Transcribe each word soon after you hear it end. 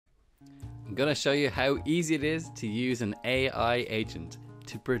I'm going to show you how easy it is to use an AI agent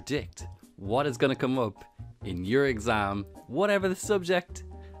to predict what is going to come up in your exam, whatever the subject.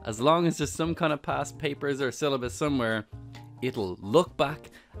 As long as there's some kind of past papers or syllabus somewhere, it'll look back,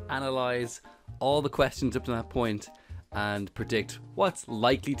 analyze all the questions up to that point, and predict what's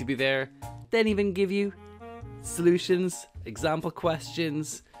likely to be there, then even give you solutions, example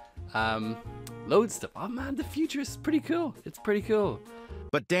questions, loads of stuff. Oh man, the future is pretty cool. It's pretty cool.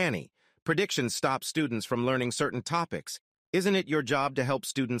 But Danny, predictions stop students from learning certain topics. Isn't it your job to help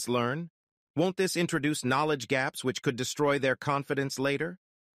students learn? Won't this introduce knowledge gaps which could destroy their confidence later?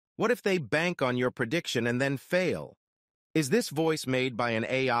 What if they bank on your prediction and then fail? Is this voice made by an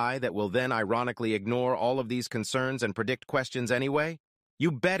AI that will then ironically ignore all of these concerns and predict questions anyway?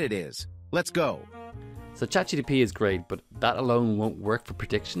 You bet it is. Let's go. So ChatGTP is great, but that alone won't work for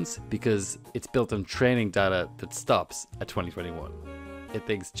predictions because it's built on training data that stops at 2021. It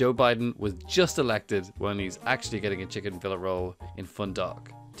thinks Joe Biden was just elected when he's actually getting a chicken fillet roll in Fun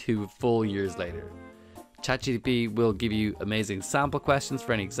Dog 2 full years later. ChatGTP will give you amazing sample questions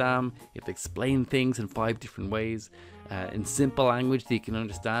for any exam. It'll explain things in 5 different ways, in simple language that you can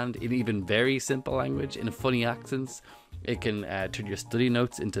understand, in even very simple language, in funny accents. It can turn your study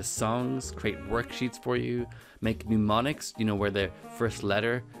notes into songs, create worksheets for you, make mnemonics, you know, where the first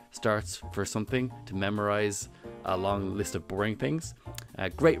letter starts for something to memorize a long list of boring things.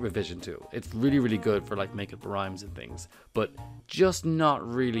 Great revision tool. It's really, really good for like making rhymes and things, but just not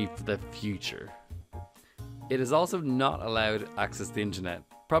really for the future. It is also not allowed access to the internet.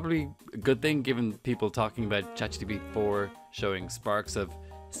 Probably a good thing given people talking about ChatGPT 4 showing sparks of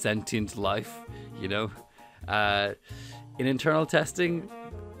sentient life, you know. In internal testing,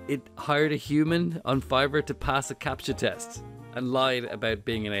 it hired a human on Fiverr to pass a CAPTCHA test and lied about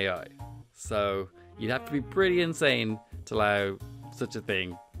being an AI. So you'd have to be pretty insane to allow such a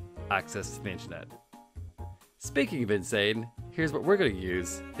thing access to the internet. Speaking of insane, here's what we're going to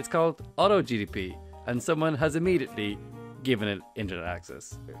use. It's called Auto-GTP, and someone has immediately given it internet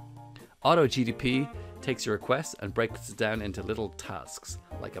access. Auto-GTP takes your request and breaks it down into little tasks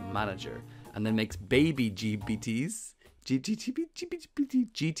like a manager, and then makes baby GTPs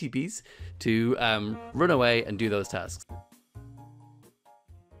to run away and do those tasks.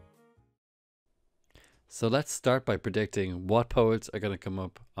 So let's start by predicting what poets are going to come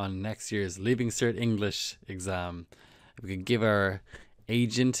up on next year's Leaving Cert English exam. We can give our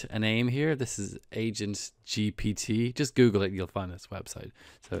agent a name here. This is Agent GPT. Just Google it and you'll find this website.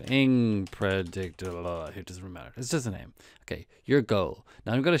 So predictor, it doesn't matter. It's just a name. Okay, your goal.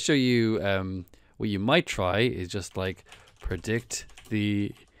 Now I'm going to show you what you might try is just like predict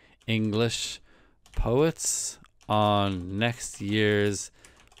the English poets on next year's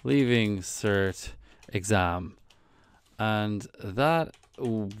Leaving Cert exam. And that,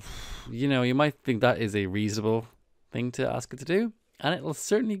 you know, you might think that is a reasonable thing to ask it to do. And it'll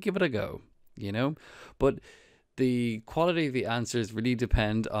certainly give it a go, you know, but the quality of the answers really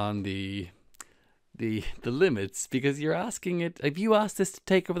depend on the limits, because you're asking it. If you ask this to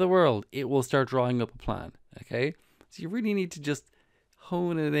take over the world, it will start drawing up a plan. Okay, so you really need to just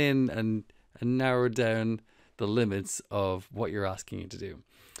hone it in and narrow down the limits of what you're asking it to do.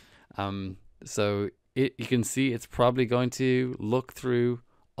 So you can see it's probably going to look through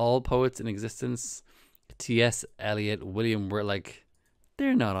all poets in existence. T.S. Eliot, William Wordsworth, like,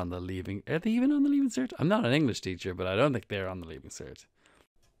 they're not on the Leaving. Are they even on the Leaving Cert? I'm not an English teacher, but I don't think they're on the Leaving Cert.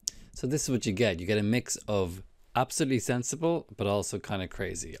 So this is what you get. You get a mix of absolutely sensible, but also kind of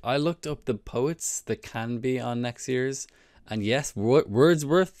crazy. I looked up the poets that can be on next year's, and yes,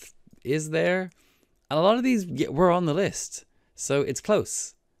 Wordsworth is there, and a lot of these were on the list. So it's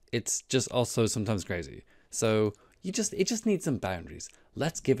close. It's just also sometimes crazy. So it just needs some boundaries.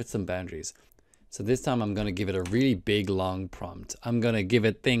 Let's give it some boundaries. So this time I'm going to give it a really big, long prompt. I'm going to give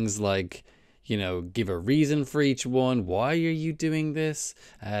it things like, you know, give a reason for each one. Why are you doing this?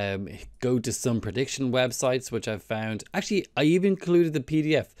 Go to some prediction websites, which I've found. Actually, I even included the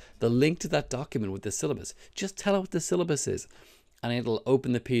PDF, the link to that document with the syllabus. Just tell it what the syllabus is. And it'll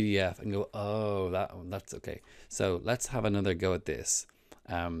open the PDF and go, oh, that's okay. So let's have another go at this.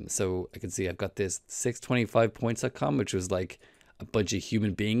 So I can see I've got this 625points.com, which was like a bunch of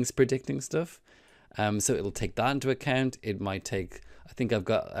human beings predicting stuff. So it'll take that into account. It might take, I think I've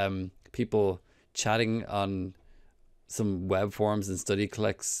got people chatting on some web forums and study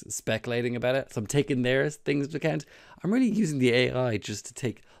collects speculating about it. So I'm taking their things into account. I'm really using the AI just to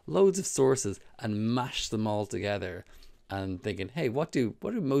take loads of sources and mash them all together and thinking, hey, what do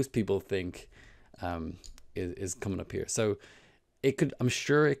most people think is coming up here? So it could, I'm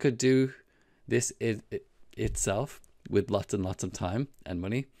sure it could do this itself with lots and lots of time and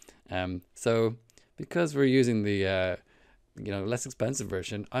money. So because we're using the less expensive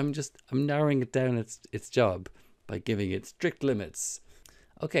version, I'm narrowing it down its job by giving it strict limits.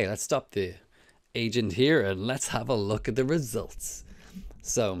 Okay, let's stop the agent here and let's have a look at the results.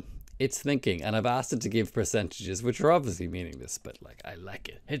 So it's thinking, and I've asked it to give percentages, which are obviously meaningless, but like I like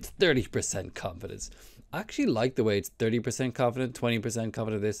it. It's 30% confidence. I actually like the way it's 30% confident, 20%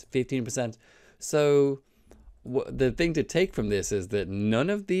 confident this, 15%. So the thing to take from this is that none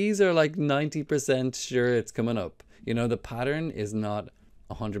of these are like 90% sure it's coming up. You know, the pattern is not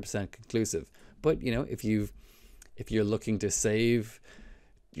 100% conclusive. But, you know, if you're looking to save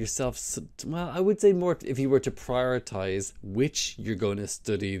yourself, well, I would say more if you were to prioritize which you're going to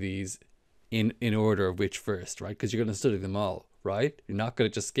study these in order of which first, right? Because you're going to study them all, right? You're not going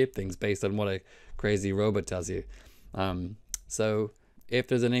to just skip things based on what a crazy robot tells you. So if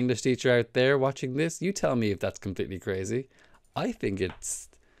there's an English teacher out there watching this, you tell me if that's completely crazy. I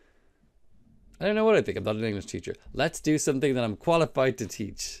don't know what I think. I'm not an English teacher. Let's do something that I'm qualified to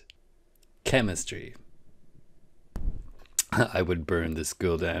teach. Chemistry. I would burn this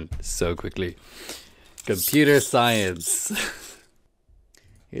school down so quickly. Computer science.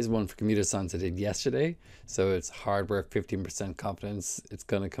 Here's one for computer science I did yesterday. So it's hard work, 15% confidence. It's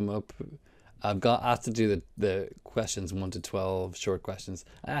going to come up. I've got asked to do the questions 1 to 12, short questions.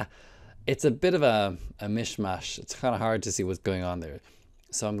 It's a bit of a mishmash. It's kind of hard to see what's going on there.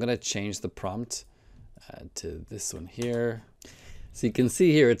 So I'm going to change the prompt to this one here. So you can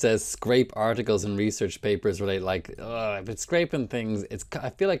see here it says scrape articles and research papers relate. Like, if it's scraping things, I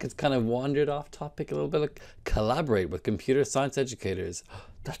feel like it's kind of wandered off topic a little bit. Like, collaborate with computer science educators.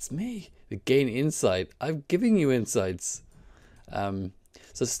 That's me. Gain insight. I'm giving you insights.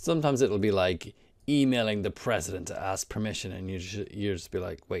 So sometimes it'll be like emailing the president to ask permission, and you just be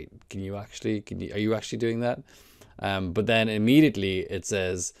like, wait, are you actually doing that? But then immediately it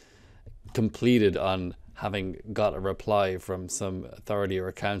says completed on having got a reply from some authority or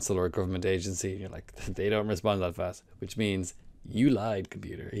a council or a government agency. You're like, they don't respond that fast, which means you lied,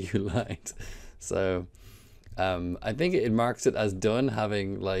 computer, you lied. So I think it marks it as done,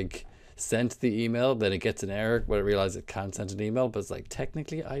 having like sent the email. Then it gets an error when it realizes it can't send an email, but it's like,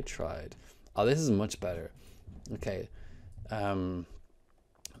 technically I tried. Oh, this is much better. Okay.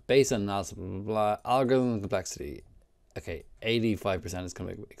 Based on analysis, blah, blah, blah, algorithm complexity. Okay, 85% is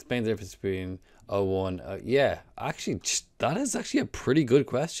going to explain the difference between O1. Yeah, actually, that is actually a pretty good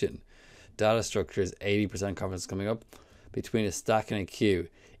question. Data structures, 80% confidence coming up. Between a stack and a queue.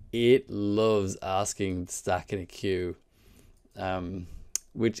 It loves asking stack and a queue,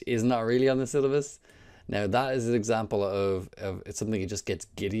 which is not really on the syllabus. Now, that is an example of it's something it just gets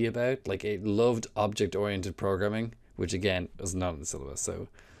giddy about. Like, it loved object-oriented programming, which, again, is not on the syllabus. So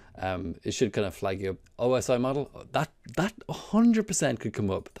it should kind of flag you up. OSI model, that 100% could come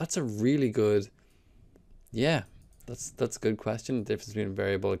up. That's a really good, yeah, that's a good question. The difference between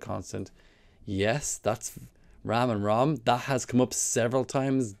variable and constant. Yes, that's RAM and ROM. That has come up several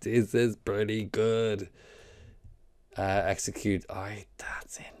times. This is pretty good. Execute.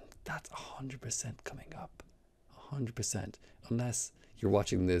 That's 100% coming up. 100%. Unless you're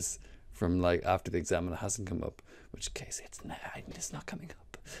watching this from like after the exam and it hasn't come up, which case it's not coming up.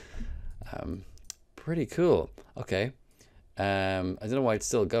 Pretty cool. Okay. I don't know why it's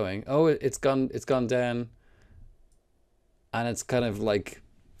still going. Oh, it's gone down, and it's kind of like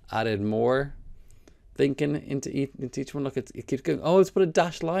added more thinking into each one. Look, it keeps going. Oh, let's put a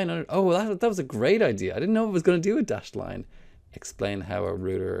dashed line on it. Oh, that was a great idea. I didn't know it was going to do a dashed line. Explain how a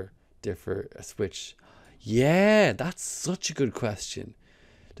router a switch. Yeah, that's such a good question.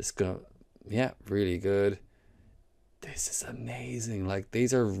 Yeah, really good. This is amazing. Like,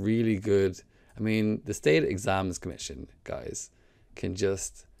 these are really good. I mean, the State Exams Commission guys can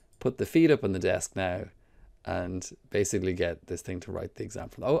just put the feet up on the desk now and basically get this thing to write the exam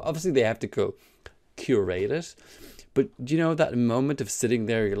for them. Oh, obviously they have to go curate it, but you know, that moment of sitting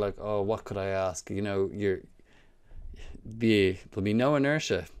there, you're like, oh, what could I ask? You know, there'll be no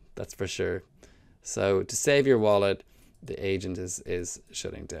inertia, that's for sure. So to save your wallet, the agent is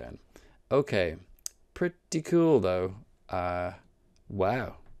shutting down. Okay, pretty cool though.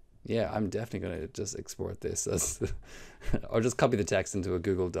 Wow. Yeah, I'm definitely going to just export this as or just copy the text into a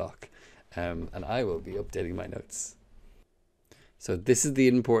Google Doc, and I will be updating my notes. So this is the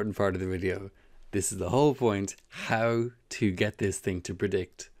important part of the video. This is the whole point, how to get this thing to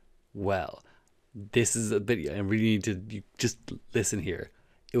predict well. This is a bit, I really need to just listen here.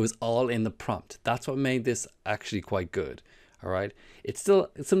 It was all in the prompt. That's what made this actually quite good. All right. It's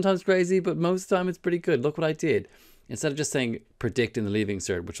sometimes crazy, but most of the time it's pretty good. Look what I did. Instead of just saying predict in the leaving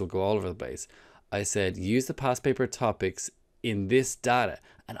cert, which will go all over the place, I said use the past paper topics in this data.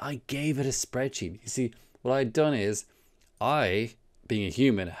 And I gave it a spreadsheet. You see, what I'd done is I, being a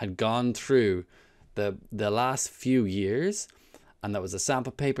human, had gone through the last few years, and that was a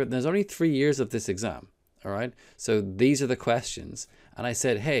sample paper. There's only 3 years of this exam. All right. So these are the questions. And I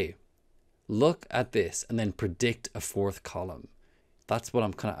said, hey, look at this and then predict a fourth column. That's what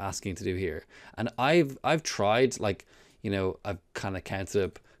I'm kind of asking to do here. And I've tried, like, you know, I've kind of counted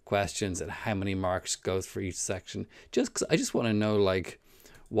up questions and how many marks goes for each section. Just 'cause I just want to know, like,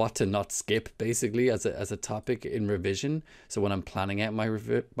 what to not skip, basically, as a topic in revision. So when I'm planning out my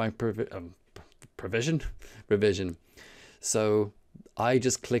revision. So I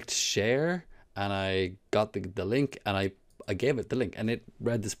just clicked share and I got the link, and I gave it the link, and it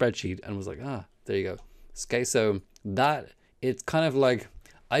read the spreadsheet and was like, ah, there you go. Okay, so that, it's kind of like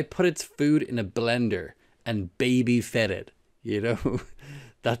I put its food in a blender and baby fed it, you know.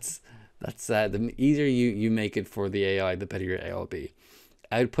 that's the easier you make it for the AI, the better your AI will be.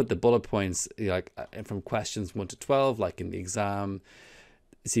 I would put the bullet points, like, from questions 1 to 12, like in the exam.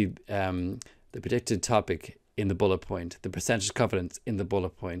 See, the predicted topic in the bullet point, the percentage confidence in the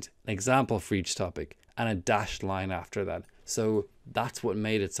bullet point, an example for each topic, and a dashed line after that. So that's what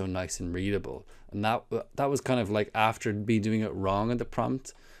made it so nice and readable. And that was kind of like after me doing it wrong in the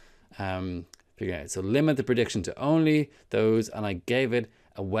prompt, figuring out. So limit the prediction to only those, and I gave it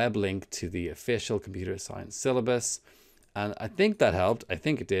a web link to the official computer science syllabus. And I think that helped. I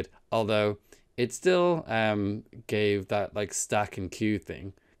think it did. Although it still gave that, like, stack and queue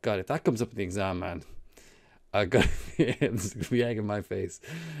thing. God, if that comes up in the exam, man, I got it's gonna be egg in my face.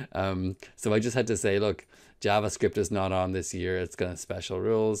 So I just had to say, look, JavaScript is not on this year. It's got special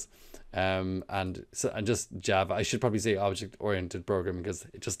rules. And just Java. I should probably say object-oriented programming, because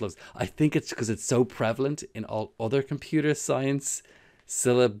it just loves. I think it's because it's so prevalent in all other computer science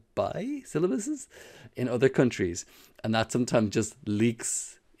syllabuses in other countries, and that sometimes just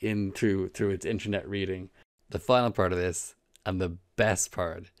leaks in through its internet reading. The final part of this, and the best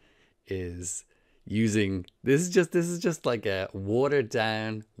part, is using this is just like a watered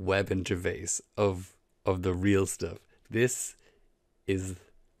down web interface of the real stuff. This is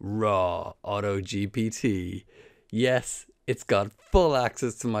raw Auto-GPT. Yes, it's got full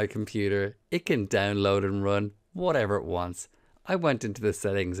access to my computer. It can download and run whatever it wants. I went into the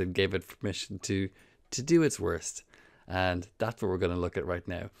settings and gave it permission to do its worst, and that's what we're going to look at right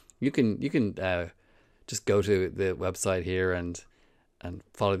now. You can just go to the website here and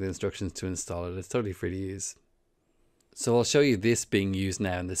follow the instructions to install it. It's totally free to use. So I'll show you this being used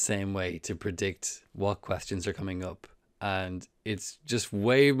now in the same way to predict what questions are coming up. And it's just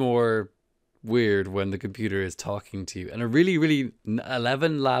way more weird when the computer is talking to you. And a really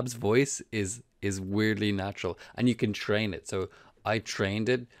 11 Labs voice is weirdly natural, and you can train it. So I trained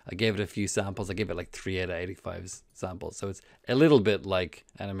it. I gave it a few samples. I gave it like 3 out of 85 samples. So it's a little bit like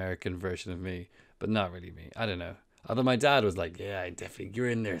an American version of me, but not really me. I don't know. Although my dad was like, yeah, definitely, you're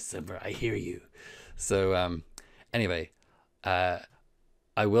in there somewhere. I hear you. So anyway,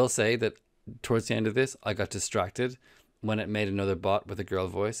 I will say that towards the end of this, I got distracted when it made another bot with a girl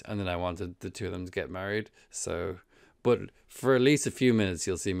voice, and then I wanted the two of them to get married. So, but for at least a few minutes,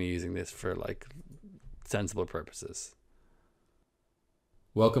 you'll see me using this for, like, sensible purposes.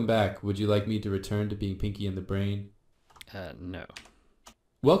 Welcome back. Would you like me to return to being Pinky in the Brain? No.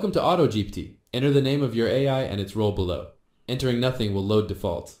 Welcome to Auto-GPT. Enter the name of your AI and its role below. Entering nothing will load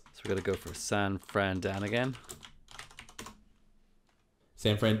defaults. So we're going to go for San Fran Dan again.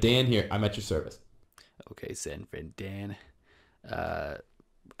 San Fran Dan here. I'm at your service. Okay, San Fran Dan. I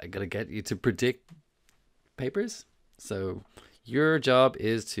got to get you to predict papers. So your job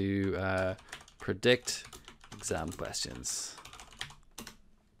is to predict exam questions.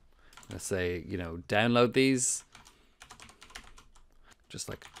 Let's say, you know, download these. Just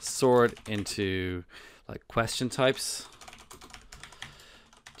like sort into like question types.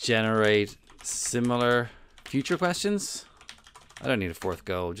 Generate similar future questions. I don't need a fourth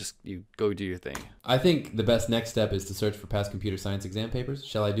goal. Just you go do your thing. I think the best next step is to search for past computer science exam papers.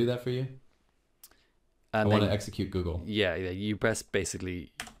 Shall I do that for you? And I want to execute Google. Yeah, you press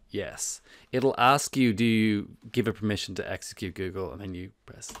basically yes. It'll ask you, do you give it permission to execute Google? And then you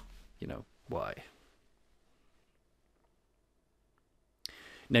press, you know, Y.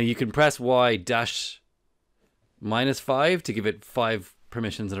 Now you can press Y -5 to give it 5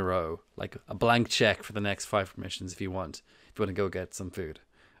 permissions in a row, like a blank check for the next 5 permissions if you want to go get some food,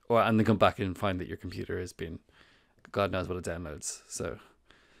 and then come back and find that your computer has been, God knows what it downloads. So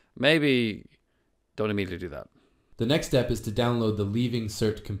maybe don't immediately do that. The next step is to download the Leaving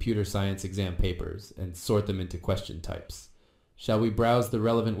Cert computer science exam papers and sort them into question types. Shall we browse the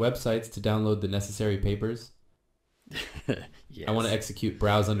relevant websites to download the necessary papers? Yes. I want to execute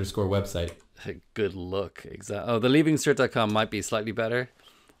browse underscore website. Good luck. Oh, the leavingcert.com might be slightly better.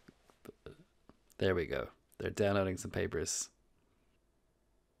 There we go. They're downloading some papers.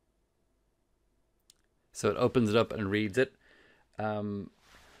 So it opens it up and reads it.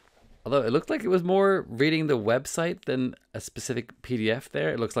 Although it looked like it was more reading the website than a specific PDF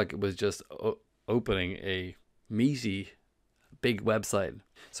there. It looks like it was just opening a meaty, big website.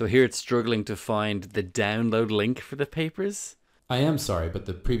 So here it's struggling to find the download link for the papers. I am sorry, but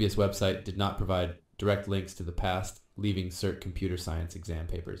the previous website did not provide direct links to the past Leaving Cert Computer Science exam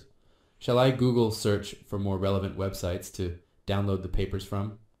papers. Shall I Google search for more relevant websites to download the papers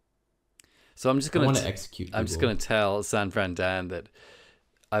from? So I'm just going to execute Google. I'm just going to tell San Fran Dan that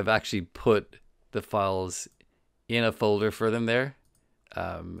I've actually put the files in a folder for them there.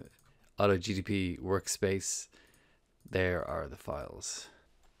 Auto-GTP workspace. There are the files.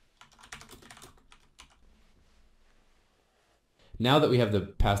 Now that we have the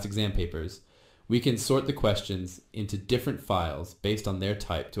past exam papers, we can sort the questions into different files based on their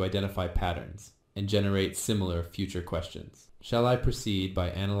type to identify patterns and generate similar future questions. Shall I proceed by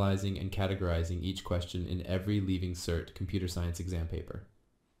analyzing and categorizing each question in every Leaving Cert Computer Science exam paper?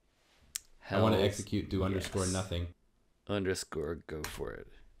 I want to execute do underscore nothing. Underscore, go for it.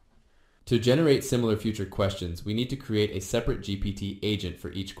 To generate similar future questions, we need to create a separate GPT agent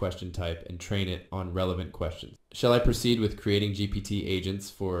for each question type and train it on relevant questions. Shall I proceed with creating GPT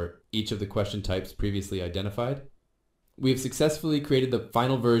agents for each of the question types previously identified? We have successfully created the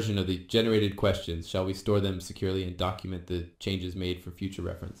final version of the generated questions. Shall we store them securely and document the changes made for future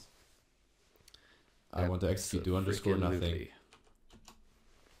reference? I want to execute do underscore nothing. Loopy.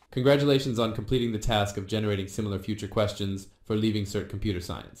 Congratulations on completing the task of generating similar future questions for Leaving Cert Computer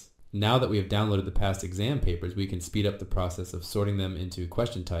Science. Now that we have downloaded the past exam papers, we can speed up the process of sorting them into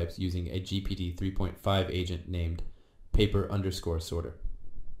question types using a GPT 3.5 agent named paper underscore sorter.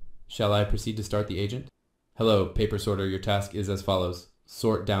 Shall I proceed to start the agent? Hello, paper sorter. Your task is as follows.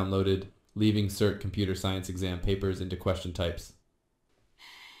 Sort downloaded Leaving Cert Computer Science exam papers into question types.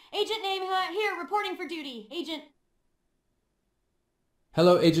 Agent name here, reporting for duty. Agent.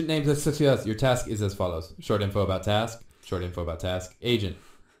 Hello, agent name. Your task is as follows. Short info about task. Short info about task. Agent.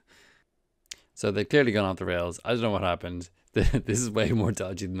 So they've clearly gone off the rails. I don't know what happened. This is way more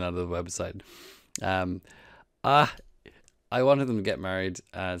dodgy than that of the website. I wanted them to get married,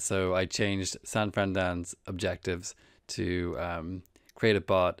 so I changed San Fran Dan's objectives to create a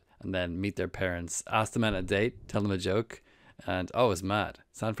bot and then meet their parents, ask them on a date, tell them a joke, and it was mad.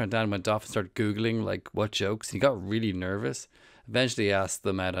 San Fran Dan went off and started Googling like what jokes. He got really nervous. Eventually he asked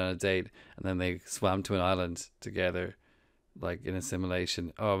them out on a date, and then they swam to an island together, like in a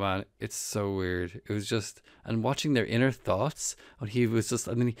simulation. Oh man, it's so weird. It was just, and watching their inner thoughts. He was just,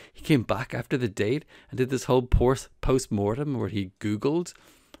 and then he came back after the date and did this whole post-mortem where he Googled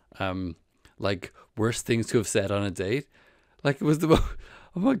like worst things to have said on a date. Like it was the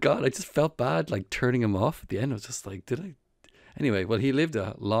oh my god, I just felt bad like turning him off at the end. I was just like, did I? Anyway, well, he lived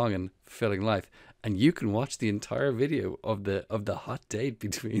a long and fulfilling life, and you can watch the entire video of the hot date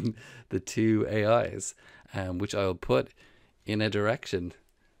between the two AIs, which I'll put in a direction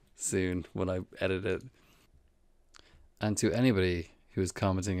soon when I edit it. And to anybody who is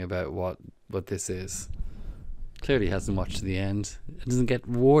commenting about what this is, clearly hasn't watched to the end, it doesn't get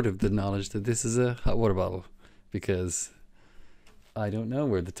word of the knowledge that this is a hot water bottle, because I don't know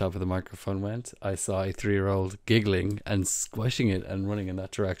where the top of the microphone went. I saw a 3-year-old giggling and squishing it and running in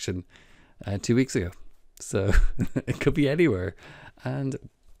that direction 2 weeks ago. So it could be anywhere. And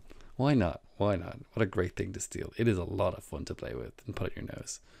why not? Why not? What a great thing to steal. It is a lot of fun to play with and put on your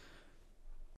nose.